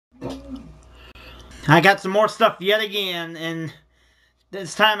I got some more stuff yet again, and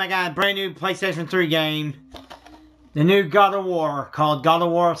this time I got a brand new PlayStation 3 game. The new God of War, called God of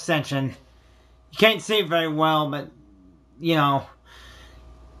War Ascension. You can't see it very well, but, you know.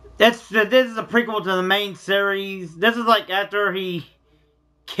 This is a prequel to the main series. This is like after he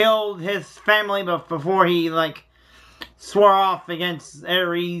killed his family, but before he, like, swore off against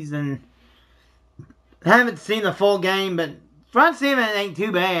Ares, and I haven't seen the full game, but from seeing it ain't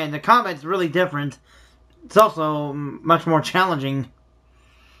too bad. The combat's really different. It's also much more challenging.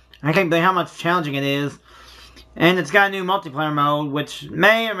 I can't believe how much challenging it is. And it's got a new multiplayer mode, which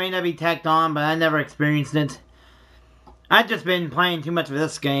may or may not be tacked on, but I never experienced it. I've just been playing too much of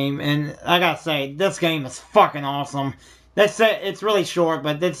this game, and I gotta say, this game is fucking awesome. It's really short,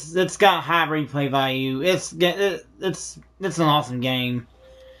 but it's got high replay value. It's an awesome game.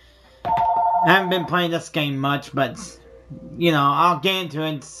 I haven't been playing this game much, but you know, I'll get into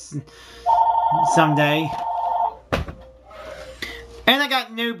it someday. And I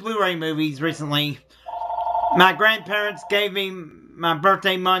got new Blu-ray movies recently. My grandparents gave me my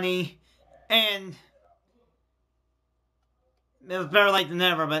birthday money, and it was better late than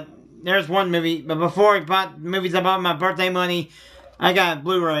never, but there's one movie. But before I bought movies, I bought my birthday money. I got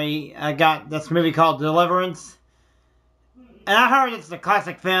Blu-ray. I got this movie called Deliverance. And I heard it's a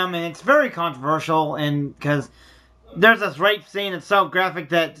classic film, and it's very controversial, and because there's this rape scene that's so graphic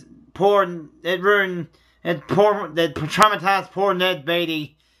that it traumatized poor Ned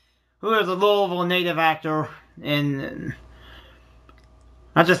Beatty, who is a Louisville native actor, and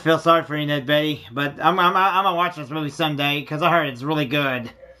I just feel sorry for you, Ned Beatty. But I'm gonna watch this movie someday because I heard it's really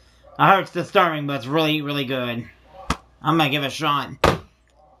good. I heard it's disturbing, but it's really, really good. I'm gonna give it a shot.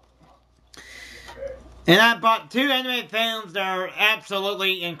 And I bought 2 animated films that are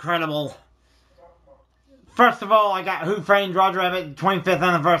absolutely incredible. First of all, I got Who Framed Roger Rabbit 25th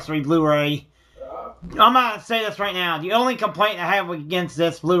Anniversary Blu-ray. I'm gonna say this right now. The only complaint I have against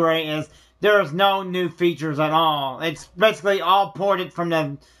this Blu-ray is there's no new features at all. It's basically all ported from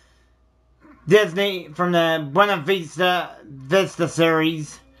the Buena Vista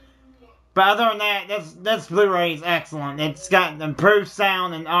series. But other than that, this Blu-ray is excellent. It's got improved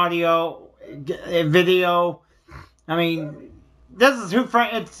sound and audio, video. I mean, this is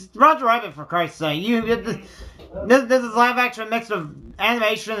it's Roger Rabbit, for Christ's sake. This is live action mixed with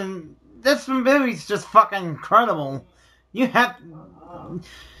animation, and this movie's just fucking incredible. It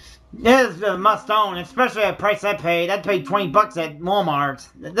is a must own, especially at the price I paid. I paid $20 at Walmart.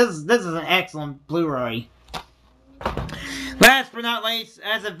 This is an excellent Blu-ray. Last but not least,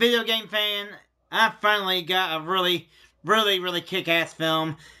 as a video game fan, I finally got a really, really, really kick-ass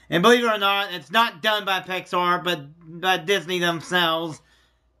film. And believe it or not, it's not done by Pixar, but by Disney themselves.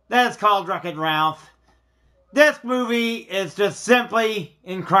 That is called Wreck-It Ralph. This movie is just simply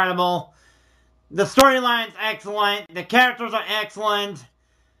incredible. The storyline's excellent. The characters are excellent.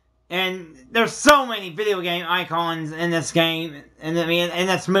 And there's so many video game icons in this game. And I mean, in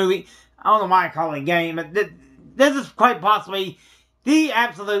this movie. I don't know why I call it a game, but this is quite possibly the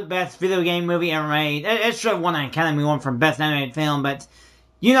absolute best video game movie ever made. It should have won an Academy Award for Best Animated Film, but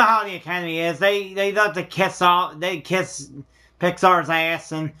you know how the Academy is. They love to kiss Pixar's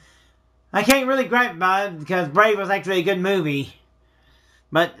ass, and I can't really gripe about it because Brave was actually a good movie.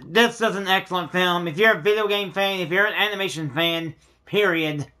 But this is an excellent film. If you're a video game fan, if you're an animation fan,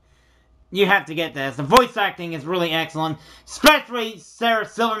 period, you have to get this. The voice acting is really excellent, especially Sarah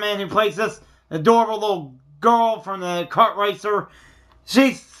Silverman, who plays this adorable little girl from the kart racer.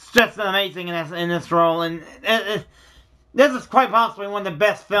 She's just amazing in this role, and this is quite possibly one of the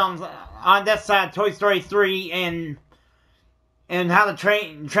best films on this side. Toy Story 3 and How to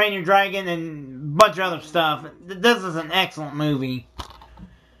Train Your Dragon and a bunch of other stuff. This is an excellent movie.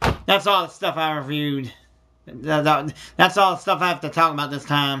 That's all the stuff I reviewed. That's all the stuff I have to talk about this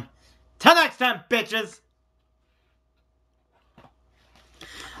time. Till next time, bitches!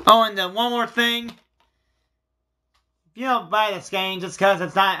 Oh, and one more thing. If you don't buy this game just because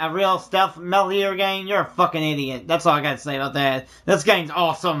it's not a real stealth Metal Gear game, you're a fucking idiot. That's all I gotta say about that. This game's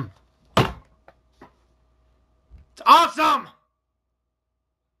awesome. It's awesome!